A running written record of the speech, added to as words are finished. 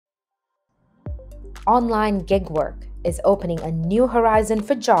Online gig work is opening a new horizon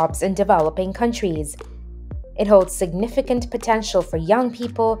for jobs in developing countries. It holds significant potential for young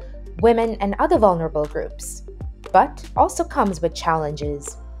people, women, and other vulnerable groups, but also comes with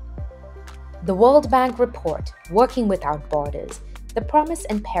challenges. The World Bank report, Working Without Borders: The Promise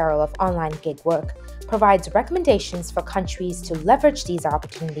and Peril of Online Gig Work, provides recommendations for countries to leverage these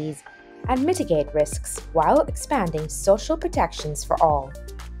opportunities and mitigate risks while expanding social protections for all.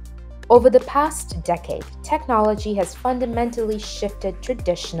 Over the past decade, technology has fundamentally shifted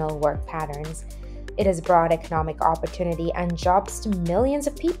traditional work patterns. It has brought economic opportunity and jobs to millions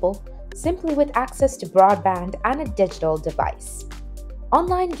of people simply with access to broadband and a digital device.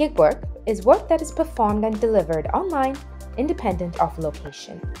 Online gig work is work that is performed and delivered online, independent of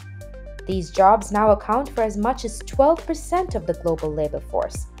location. These jobs now account for as much as 12% of the global labor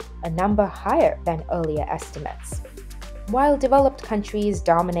force, a number higher than earlier estimates. While developed countries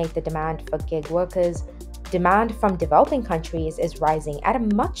dominate the demand for gig workers, demand from developing countries is rising at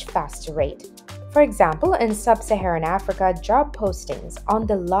a much faster rate. For example, in sub-Saharan Africa, job postings on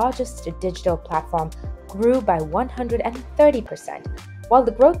the largest digital platform grew by 130%, while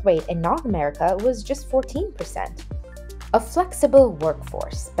the growth rate in North America was just 14%. A flexible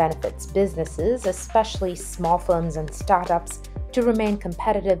workforce benefits businesses, especially small firms and startups, to remain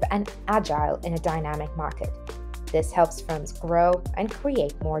competitive and agile in a dynamic market. This helps firms grow and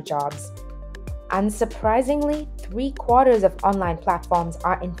create more jobs. Unsurprisingly, 3/4 of online platforms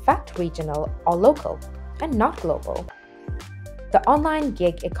are in fact regional or local, and not global. The online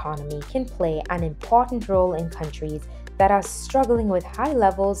gig economy can play an important role in countries that are struggling with high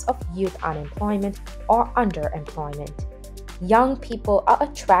levels of youth unemployment or underemployment. Young people are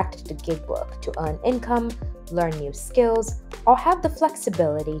attracted to gig work to earn income, learn new skills, or have the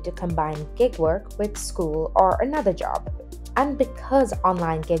flexibility to combine gig work with school or another job. And because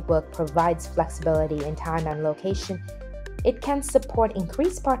online gig work provides flexibility in time and location, it can support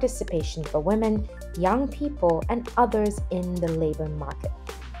increased participation for women, young people, and others in the labor market.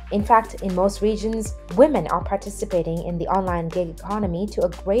 In fact, in most regions, women are participating in the online gig economy to a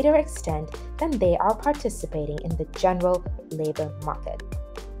greater extent than they are participating in the general labor market.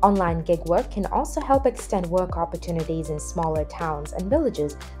 Online gig work can also help extend work opportunities in smaller towns and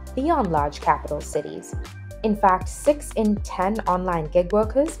villages beyond large capital cities. In fact, 6 in 10 online gig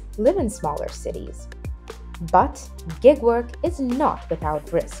workers live in smaller cities. But gig work is not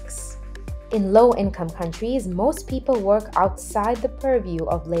without risks. In low-income countries, most people work outside the purview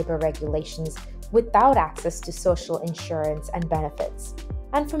of labor regulations without access to social insurance and benefits.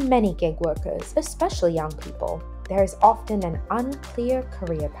 And for many gig workers, especially young people, there is often an unclear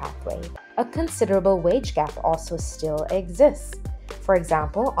career pathway. A considerable wage gap also still exists. For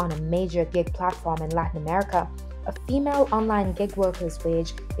example, on a major gig platform in Latin America, a female online gig worker's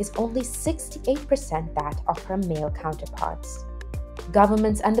wage is only 68% that of her male counterparts.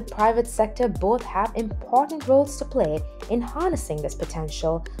 Governments and the private sector both have important roles to play in harnessing this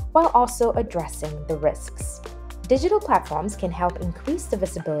potential while also addressing the risks. Digital platforms can help increase the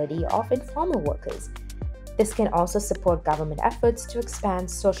visibility of informal workers. This can also support government efforts to expand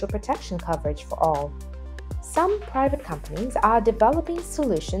social protection coverage for all. Some private companies are developing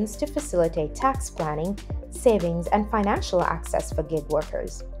solutions to facilitate tax planning, savings, and financial access for gig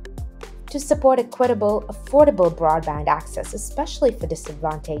workers. To support equitable, affordable broadband access, especially for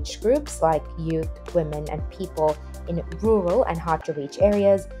disadvantaged groups like youth, women, and people in rural and hard-to-reach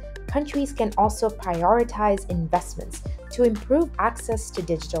areas, countries can also prioritize investments to improve access to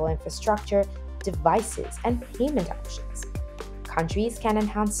digital infrastructure, devices, and payment options. Countries can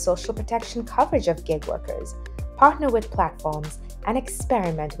enhance social protection coverage of gig workers, partner with platforms, and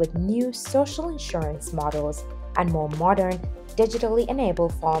experiment with new social insurance models and more modern, digitally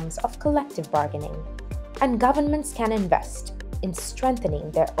enabled forms of collective bargaining. And governments can invest in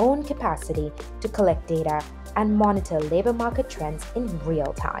strengthening their own capacity to collect data and monitor labor market trends in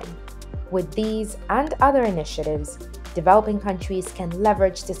real time. With these and other initiatives, developing countries can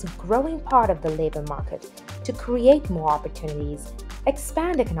leverage this growing part of the labor market to create more opportunities,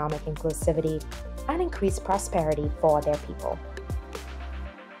 expand economic inclusivity, and increase prosperity for their people.